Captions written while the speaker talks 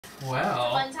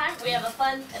Well, Fun time. We have a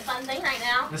fun thing right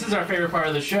now. this is our favorite part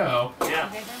of the show.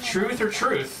 Yeah. Truth or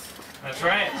truth. That's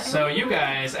right. So you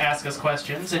guys ask us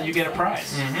questions and you get a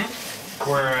prize.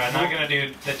 We're not going to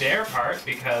do the dare part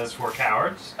because we're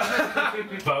cowards.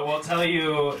 But we'll tell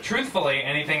you truthfully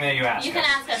anything that you ask us. You can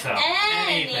ask us so,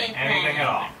 anything. Anything at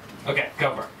all. Okay,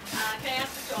 go for it. Can I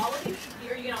ask this to all of you?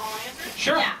 Are you going to all answer?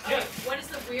 Sure. Yeah. Okay. What is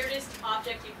the weirdest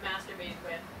object you've masturbated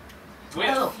with? With.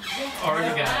 Already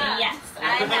got it. Yes, I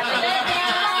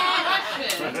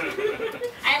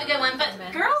have a good one, but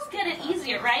girls get it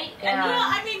easier, right? Well,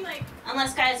 I mean, like,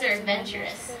 Unless guys are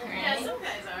adventurous, yeah, right? some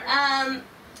guys are.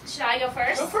 Should I go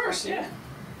first? Go first, yeah.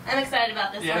 I'm excited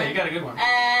about this one. Yeah, you got a good one.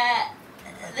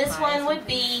 This one would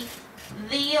be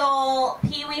the old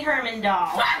Pee Wee Herman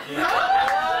doll. So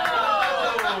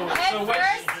what?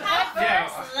 Yeah.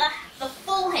 The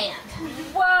full hand.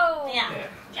 Whoa! Yeah.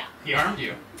 He armed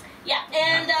you. Yeah,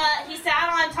 and he sat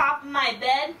on top of my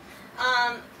bed.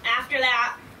 After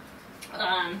that,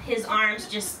 his arms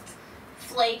just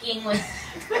flaking with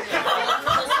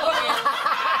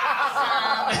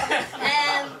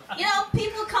and you know,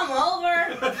 people come over.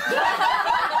 They'd be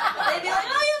like,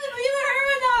 "Oh, you heard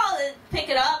my doll," and pick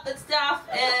it up and stuff,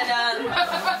 and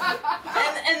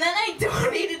then I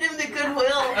donated him to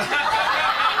Goodwill.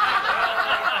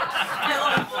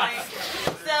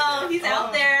 So he's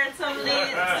out there, and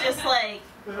somebody's just like,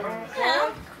 you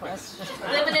know,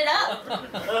 living it up.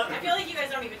 I feel like you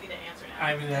guys don't even need to answer now.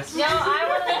 I mean, that's. No, I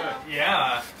want to.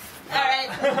 Yeah. All right.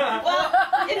 Well,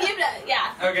 if you,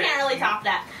 yeah, Okay. you can't really top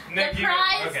that. Nick, The you-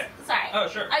 prize. okay. Sorry. Oh,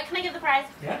 sure. Can I give the prize?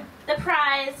 Yeah. The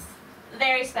prize,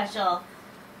 very special.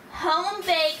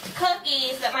 Home-baked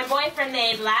cookies that my boyfriend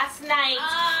made last night.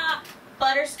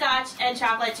 Butterscotch and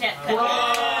chocolate chip cookies.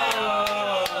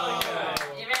 Whoa.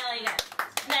 You're really good.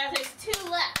 Now there's 2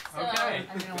 left, so Okay.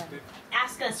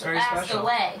 ask Very special.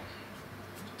 away.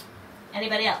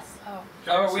 Anybody else? Oh,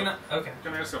 are we not? Okay.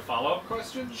 Can I ask a follow-up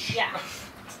question? Yeah.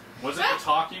 Was it the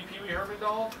talking Pee Wee Herman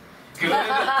doll? Good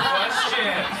question.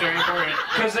 It's very important.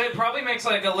 Because it probably makes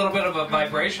like a little bit of a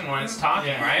vibration when it's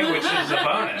talking, Yeah. right? Which is a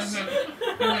bonus.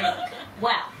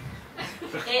 Well,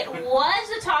 it was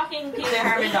a talking Pee Wee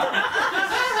Herman doll.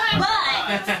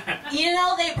 But, you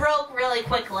know, they broke really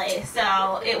quickly,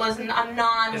 so it was a Is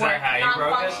that how you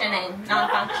broke it?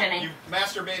 non-functioning. You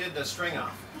masturbated the string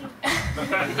off. Yeah,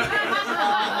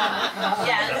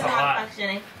 it That's was a lot.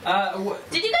 non-functioning.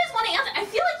 Did you guys want to answer? I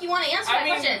feel like you want to answer I that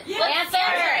mean, question. yeah. Let's answer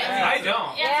it. I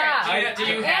don't. Yeah. Do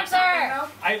you have Answer!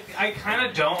 I kind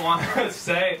of don't want to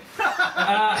say.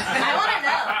 I want to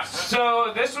know.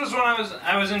 So this was when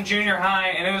I was in junior high,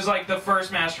 and it was like the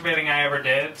first masturbating I ever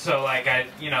did. So like I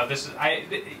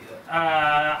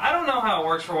don't know how it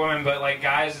works for women, but like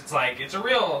guys, it's a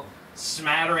real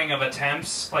smattering of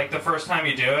attempts. Like the first time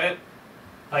you do it,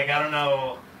 like I don't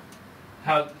know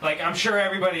how. Like I'm sure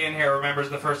everybody in here remembers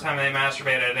the first time they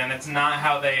masturbated, and it's not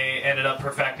how they ended up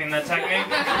perfecting the technique.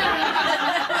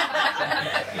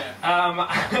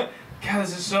 God,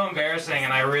 this is so embarrassing,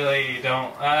 and I really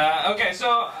don't. Okay,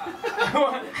 so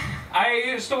I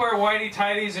used to wear whitey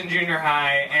tighties in junior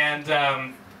high,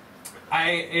 and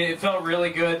it felt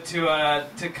really good to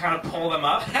kind of pull them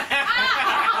up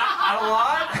a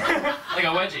lot, like a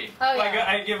wedgie? Oh, like yeah.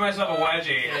 I'd give myself a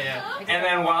wedgie, Yeah. and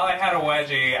then while I had a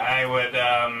wedgie, I would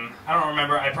I don't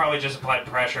remember. I probably just applied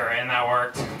pressure, and that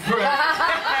worked.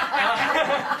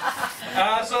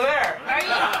 So there.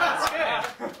 That's good.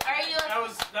 Are you?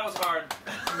 That was hard.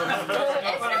 No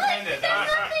pun intended.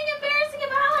 There's nothing embarrassing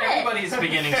about it. Everybody's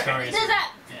beginning stories. Does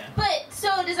that? Yeah. But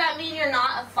so does that mean you're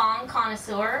not a thong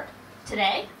connoisseur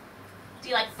today? Do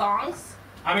you like thongs?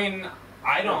 I mean,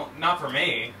 I don't. Not for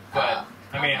me, but Oh,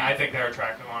 I mean, okay. I think they're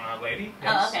attractive on a lady. Oh,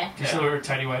 Yes. okay. Do you still wear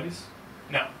tidy whities?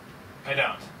 No, I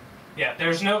don't. Yeah,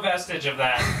 there's no vestige of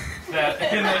that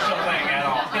initial thing at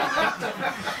all.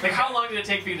 Like, how long did it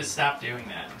take for you to stop doing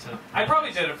that? I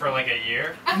probably did it for like a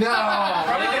year. No.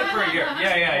 Probably did it for a year.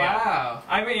 Yeah. Wow.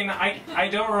 I mean, I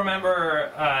don't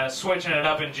remember switching it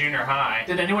up in junior high.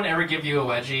 Did anyone ever give you a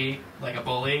wedgie, like a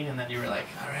bully, and then you were like,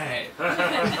 all right?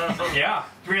 Yeah.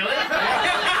 Really?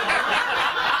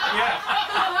 Yeah.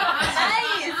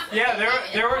 Nice. Yeah.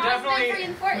 There were Positive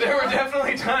reinforcement.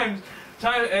 definitely times,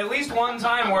 at least one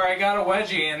time where I got a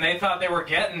wedgie and they thought they were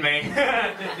getting me,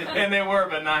 and they were,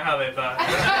 but not how they thought.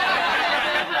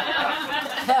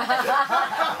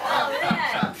 Oh,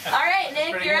 man. All right,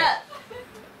 Nick, Pretty you're good.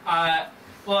 up.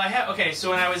 Well, okay, so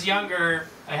when I was younger,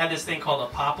 I had this thing called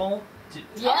a popple.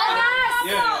 Yes!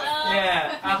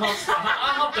 Yeah, I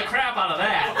humped the crap out of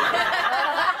that.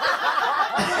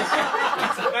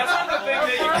 That's not the thing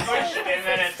that you push and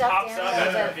then it pops up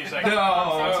after a few seconds.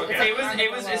 No, Okay.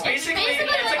 it's basically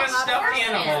it's like a stuffed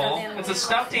animal. It's a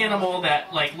stuffed animal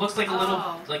that like looks like a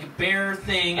little like a bear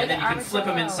thing, and then you can flip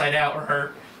him inside out or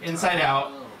her inside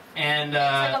out, and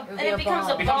And it becomes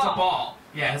a it becomes a ball. ball.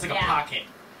 Yeah, it's like a pocket.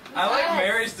 I like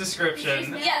Mary's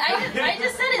description. Yeah, I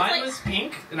just said it's Mine like. was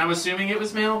pink, and I'm assuming it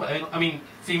was male, but I mean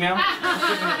female.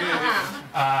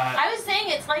 I was saying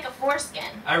it's like a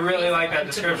foreskin. I really like that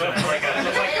description. It's like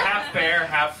half bear,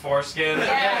 half foreskin.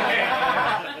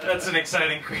 Yeah. That's an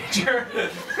exciting creature.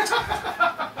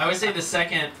 I would say the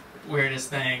second weirdest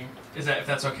thing is that, if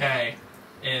that's okay,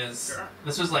 is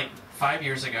this was like 5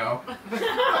 years ago,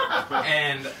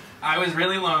 and I was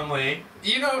really lonely.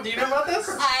 Do you know about this?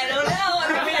 I don't know.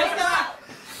 I mean, it's not.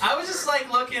 I was just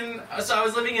like looking. So I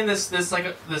was living in this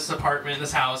apartment,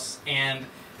 this house, and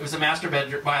it was a master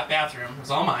bathroom. It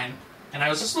was all mine, and I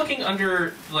was just looking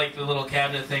under like the little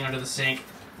cabinet thing under the sink,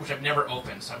 which I've never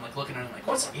opened. So I'm like looking under, like,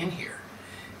 what's in here?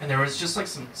 And there was just like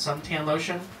some suntan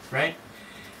lotion, right?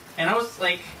 And I was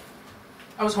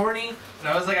horny, and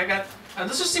I was like,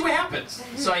 let's just see what happens.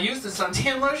 So I used the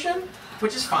suntan lotion,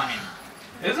 which is fine.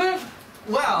 Is it?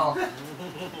 Well,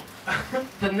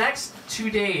 the next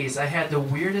 2 days I had the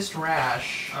weirdest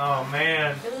rash, Oh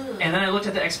man. and then I looked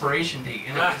at the expiration date,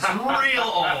 and it was real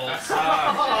old.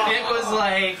 It was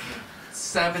like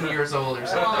 7 years old or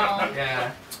something. Oh.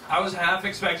 Yeah. I was half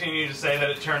expecting you to say that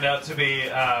it turned out to be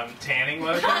tanning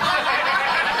lotion.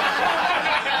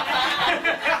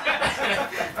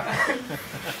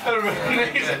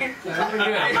 Amazing.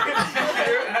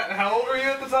 How old were you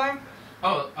at the time?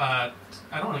 Oh,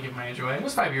 I don't want to give my age away. It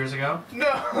was 5 years ago. No.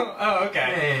 Oh,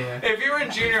 okay. Yeah. If you were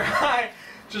in junior high,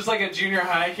 just like a junior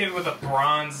high kid with a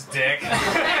bronze dick.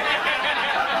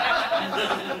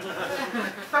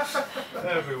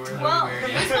 That'd be weird. Well, weird,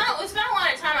 we yeah. spent a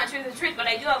lot of time on Truth or Truth, but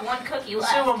I do have one cookie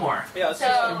Let's do left. one more. Yeah, let's do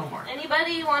one So, more.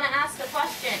 anybody want to ask a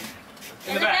question?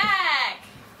 In the back.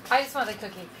 I just want the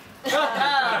cookie. Then no.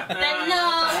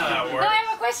 That No, works. I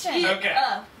have a question. Okay.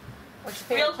 What's your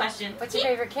favorite? Real question. What's your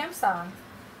favorite camp song?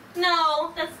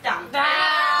 No, that's dumb. That's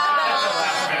a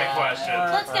last minute question.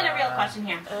 Let's get a real question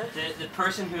here. The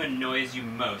person who annoys you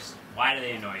most, why do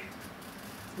they annoy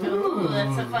you? Ooh,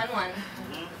 that's a fun one.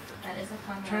 That is a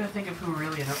fun I'm trying one. to think of who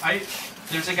really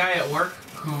there's a guy at work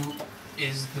who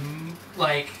is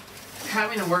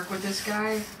having to work with this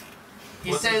guy.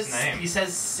 What's his name? He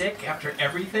says sick after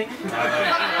everything. He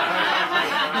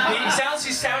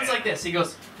sounds like this. He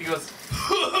goes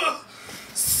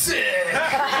sick.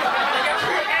 Like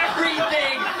after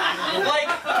everything. Like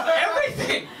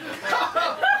everything.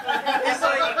 He's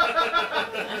like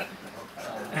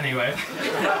anyway.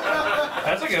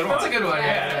 That's a good one. That's a good one,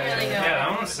 yeah. That's a really good Yeah, one. that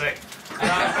one was sick.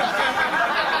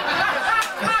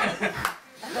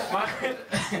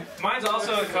 Mine's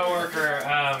also a coworker.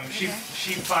 She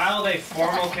filed a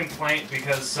formal complaint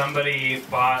because somebody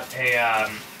bought a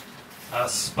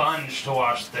sponge to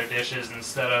wash their dishes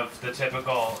instead of the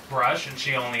typical brush, and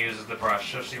she only uses the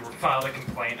brush. So she filed a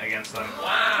complaint against them.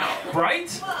 Wow. Right?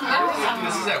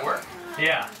 This is at work?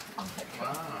 Yeah.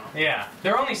 Wow. Yeah.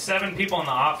 There are only 7 people in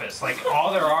the office. Like,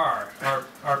 all there are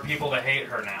people that hate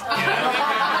her now. You know?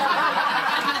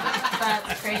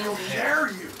 That's crazy. Dare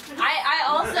you? I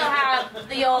also have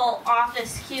the old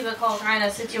office cubicle kind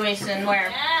of situation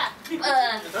where it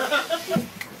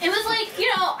was like,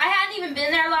 I hadn't even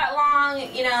been there that long.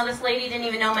 This lady didn't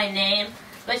even know my name,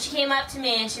 but she came up to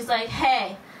me and she's like,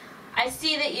 "Hey, I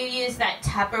see that you use that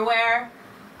Tupperware.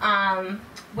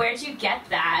 Where'd you get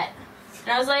that?"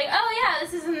 And I was like, "Oh yeah,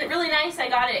 this is really nice. I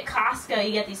got it at Costco.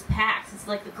 You get these packs. It's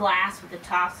like the glass with the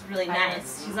tops. It's really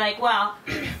nice." She's like, "Well,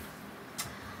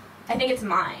 I think it's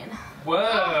mine."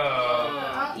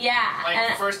 Whoa. Yeah. Like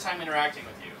and, first time interacting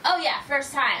with you. oh yeah,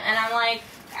 first time. And I'm like,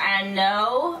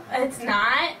 no, it's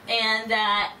not. And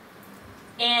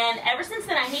ever since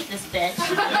then, I hate this bitch.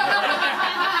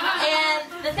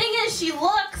 And the thing is, she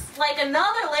looks like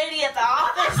another lady at the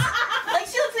office. Like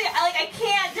she looks like I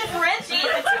can't differentiate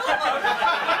the two of them.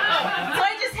 So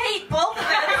I just hate both of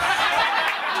them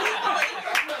equally.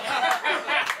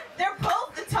 They're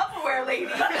both the Tupperware lady.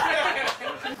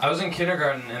 I was in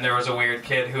kindergarten and there was a weird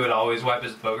kid who would always wipe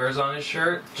his boogers on his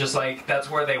shirt. Just like, that's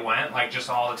where they went, like just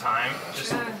all the time.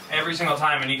 Just every single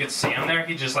time, and you could see him there,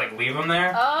 he'd just like leave him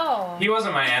there. Oh. He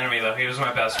wasn't my enemy though, he was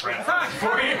my best friend for like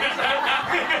 4 years.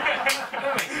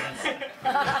 That makes sense.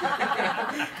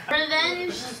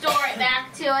 Revenge story.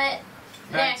 Back to it.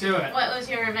 Back to it. What was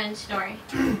your revenge story?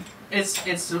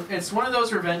 It's one of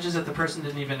those revenges that the person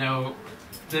didn't even know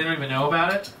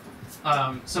about it.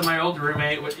 So my old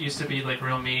roommate used to be like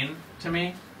real mean to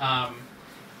me.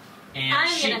 And I'm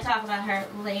she, gonna talk about her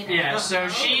later. yeah, so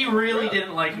she really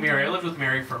didn't like Mary. I lived with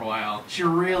Mary for a while. She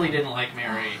really didn't like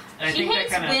Mary. And I She think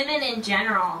hates that kind of... women in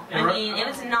general. I mean, it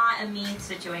was not a mean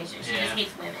situation. She Yeah. just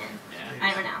hates women. Yeah,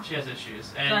 I don't know. she has issues.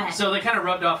 Go And ahead. so they kind of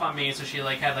rubbed off on me, so she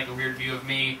like had like a weird view of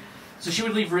me. So she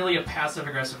would leave really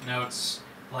passive-aggressive notes,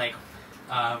 like,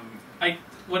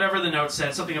 whatever the note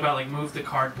said, something about like, move the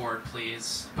cardboard,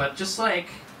 please. But just like,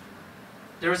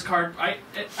 there was I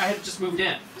had just moved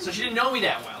in, so she didn't know me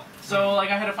that well. So like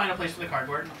I had to find a place for the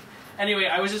cardboard. Anyway,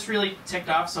 I was just really ticked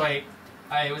off, so I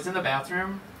was in the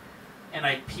bathroom and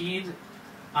I peed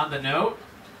on the note,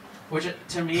 which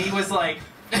to me was like,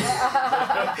 wow,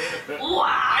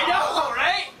 I know,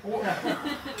 right?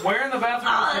 Where in the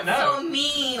bathroom Oh, was the that's note? so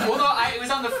mean. Well, no, it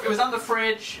was on the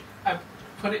fridge. I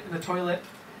put it in the toilet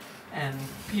and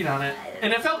peed on it,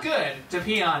 and it felt good to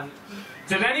pee on.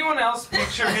 Did anyone else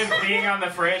picture him being on the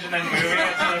fridge and then moving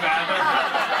it to the bathroom?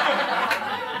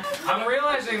 I'm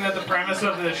realizing that the premise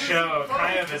of this show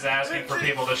kind of is asking for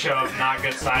people to show a not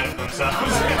good side of themselves.